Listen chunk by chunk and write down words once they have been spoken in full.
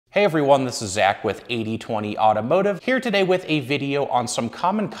Hey everyone, this is Zach with 8020 Automotive, here today with a video on some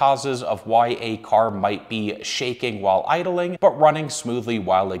common causes of why a car might be shaking while idling, but running smoothly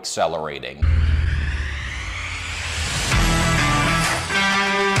while accelerating.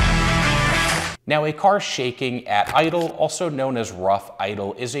 Now, a car shaking at idle, also known as rough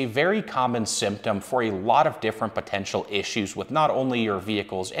idle, is a very common symptom for a lot of different potential issues with not only your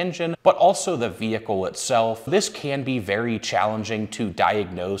vehicle's engine, but also the vehicle itself. This can be very challenging to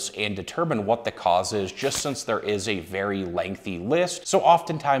diagnose and determine what the cause is, just since there is a very lengthy list. So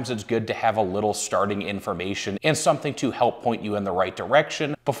oftentimes it's good to have a little starting information and something to help point you in the right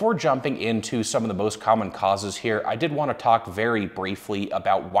direction. Before jumping into some of the most common causes here, I did want to talk very briefly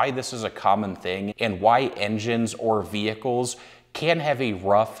about why this is a common thing and why engines or vehicles can have a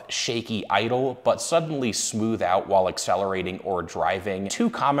rough, shaky idle, but suddenly smooth out while accelerating or driving. Two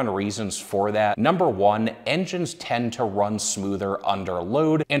common reasons for that. Number one, engines tend to run smoother under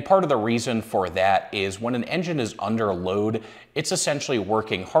load, and part of the reason for that is when an engine is under load, it's essentially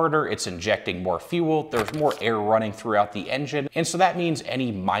working harder, it's injecting more fuel, there's more air running throughout the engine, and so that means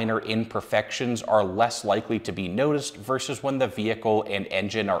any minor imperfections are less likely to be noticed versus when the vehicle and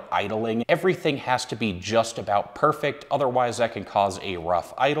engine are idling. Everything has to be just about perfect, otherwise that can cause a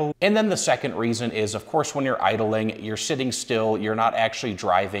rough idle. And then the second reason is, of course, when you're idling, you're sitting still, you're not actually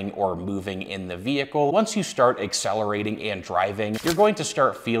driving or moving in the vehicle. Once you start accelerating and driving, you're going to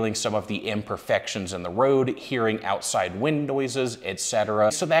start feeling some of the imperfections in the road, hearing outside wind noises,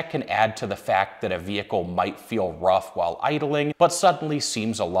 etc. So that can add to the fact that a vehicle might feel rough while idling, but suddenly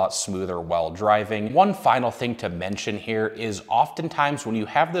seems a lot smoother while driving. One final thing to mention here is oftentimes when you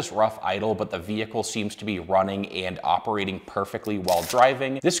have this rough idle, but the vehicle seems to be running and operating perfectly while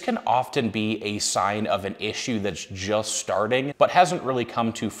driving, this can often be a sign of an issue that's just starting, but hasn't really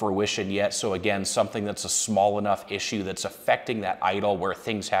come to fruition yet. So again, something that's a small enough issue that's affecting that idle where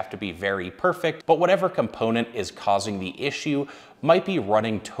things have to be very perfect, but whatever component is causing the issue might be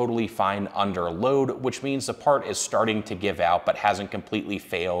running totally fine under load, which means the part is starting to give out but hasn't completely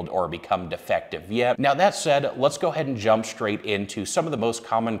failed or become defective yet. Now that said, let's go ahead and jump straight into some of the most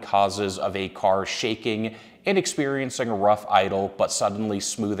common causes of a car shaking and experiencing a rough idle, but suddenly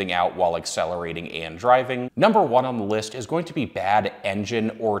smoothing out while accelerating and driving. Number one on the list is going to be bad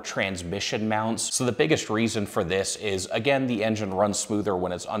engine or transmission mounts. So the biggest reason for this is, again, the engine runs smoother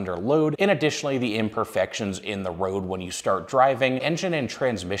when it's under load, and additionally, the imperfections in the road when you start driving. Engine and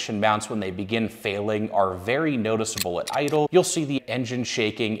transmission mounts, when they begin failing, are very noticeable at idle. You'll see the engine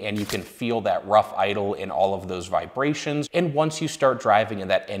shaking, and you can feel that rough idle in all of those vibrations. And once you start driving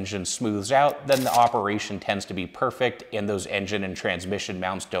and that engine smooths out, then the operation tends to be perfect, and those engine and transmission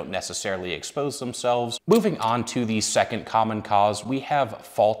mounts don't necessarily expose themselves. Moving on to the second common cause, we have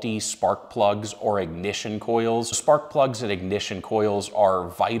faulty spark plugs or ignition coils. Spark plugs and ignition coils are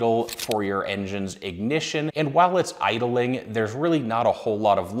vital for your engine's ignition, and while it's idling, there's really not a whole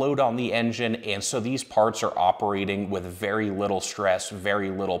lot of load on the engine, and so these parts are operating with very little stress, very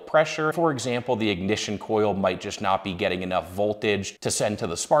little pressure. For example, the ignition coil might just not be getting enough voltage to send to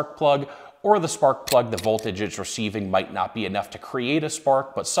the spark plug, or the spark plug, the voltage it's receiving might not be enough to create a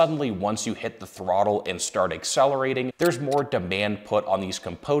spark, but suddenly once you hit the throttle and start accelerating, there's more demand put on these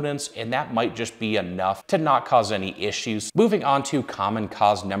components, and that might just be enough to not cause any issues. Moving on to common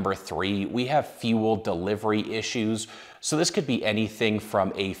cause number three, we have fuel delivery issues. So this could be anything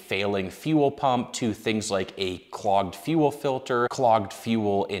from a failing fuel pump to things like a clogged fuel filter, clogged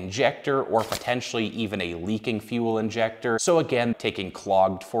fuel injector, or potentially even a leaking fuel injector. So again, taking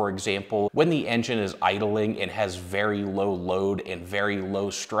clogged, for example, when the engine is idling and has very low load and very low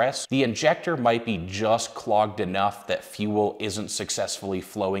stress, the injector might be just clogged enough that fuel isn't successfully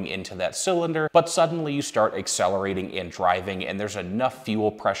flowing into that cylinder, but suddenly you start accelerating and driving, and there's enough fuel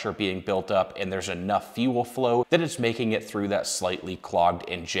pressure being built up and there's enough fuel flow that it's making it through that slightly clogged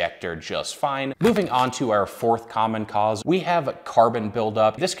injector just fine. Moving on to our fourth common cause, we have carbon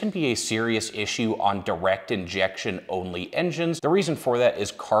buildup. This can be a serious issue on direct injection only engines. The reason for that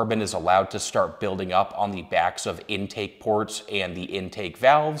is carbon is allowed to start building up on the backs of intake ports and the intake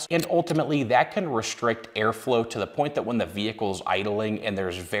valves, and ultimately that can restrict airflow to the point that when the vehicle's idling and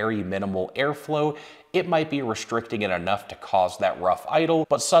there's very minimal airflow, it might be restricting it enough to cause that rough idle,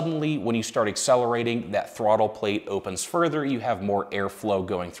 but suddenly when you start accelerating, that throttle plate opens further, you have more airflow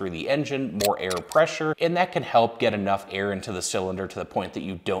going through the engine, more air pressure, and that can help get enough air into the cylinder to the point that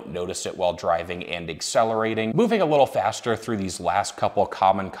you don't notice it while driving and accelerating. Moving a little faster through these last couple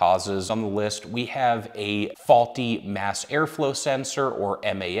common causes on the list, we have a faulty mass airflow sensor or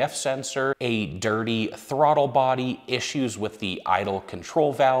MAF sensor, a dirty throttle body, issues with the idle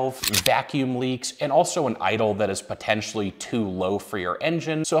control valve, vacuum leaks, and also an idle that is potentially too low for your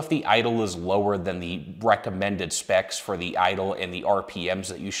engine. So if the idle is lower than the recommended specs for the idle and the RPMs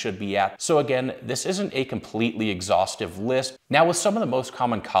that you should be at. So again, this isn't a completely exhaustive list. Now, with some of the most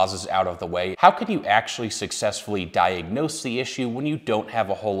common causes out of the way, how can you actually successfully diagnose the issue when you don't have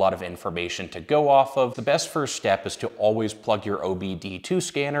a whole lot of information to go off of? The best first step is to always plug your OBD2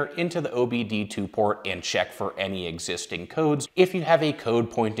 scanner into the OBD2 port and check for any existing codes. If you have a code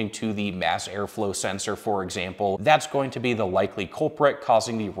pointing to the mass airflow sensor, for example, that's going to be the likely culprit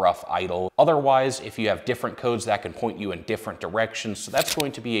causing the rough idle. Otherwise, if you have different codes, that can point you in different directions, so that's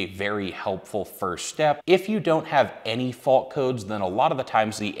going to be a very helpful first step. If you don't have any fault codes, then a lot of the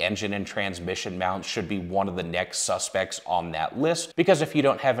times the engine and transmission mounts should be one of the next suspects on that list, because if you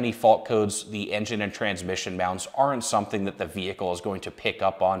don't have any fault codes, the engine and transmission mounts aren't something that the vehicle is going to pick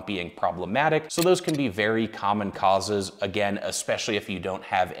up on being problematic. So those can be very common causes, again, especially if you don't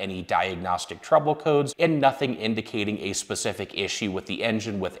have any diagnostic trouble codes and nothing indicating a specific issue with the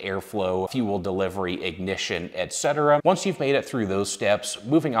engine, with airflow, fuel delivery, ignition, etc. Once you've made it through those steps,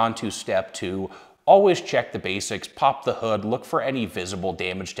 moving on to step 2, always check the basics, pop the hood, look for any visible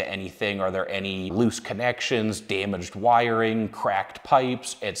damage to anything. Are there any loose connections, damaged wiring, cracked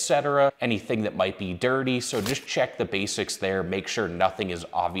pipes, etc.? Anything that might be dirty. So just check the basics there, make sure nothing is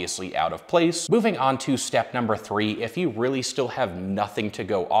obviously out of place. Moving on to step number 3, if you really still have nothing to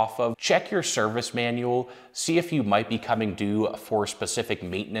go off of, check your service manual, see if you might be coming due for specific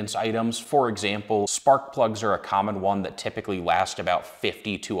maintenance items. For example, spark plugs are a common one that typically last about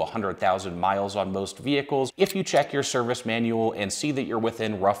 50 to 100,000 miles on most vehicles. If you check your service manual and see that you're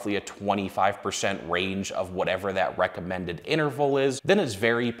within roughly a 25% range of whatever that recommended interval is, then it's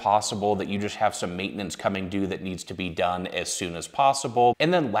very possible that you just have some maintenance coming due that needs to be done as soon as possible.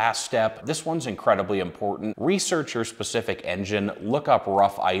 And then last step, this one's incredibly important, research your specific engine, look up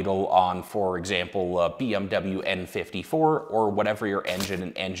rough idle on, for example, BMW N54 or whatever your engine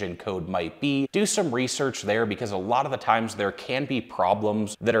and engine code might be. Do some research there, because a lot of the times there can be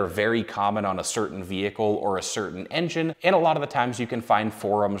problems that are very common on a certain vehicle or a certain engine, and a lot of the times you can find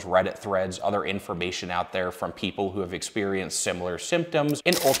forums, Reddit threads, other information out there from people who have experienced similar symptoms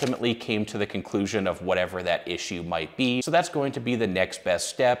and ultimately came to the conclusion of whatever that issue might be. So that's going to be the next best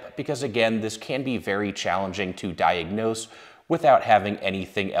step, because again, this can be very challenging to diagnose without having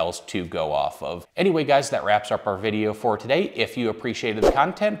anything else to go off of. Anyway, guys, that wraps up our video for today. If you appreciated the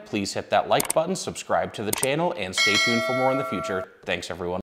content, please hit that like button, subscribe to the channel, and stay tuned for more in the future. Thanks, everyone.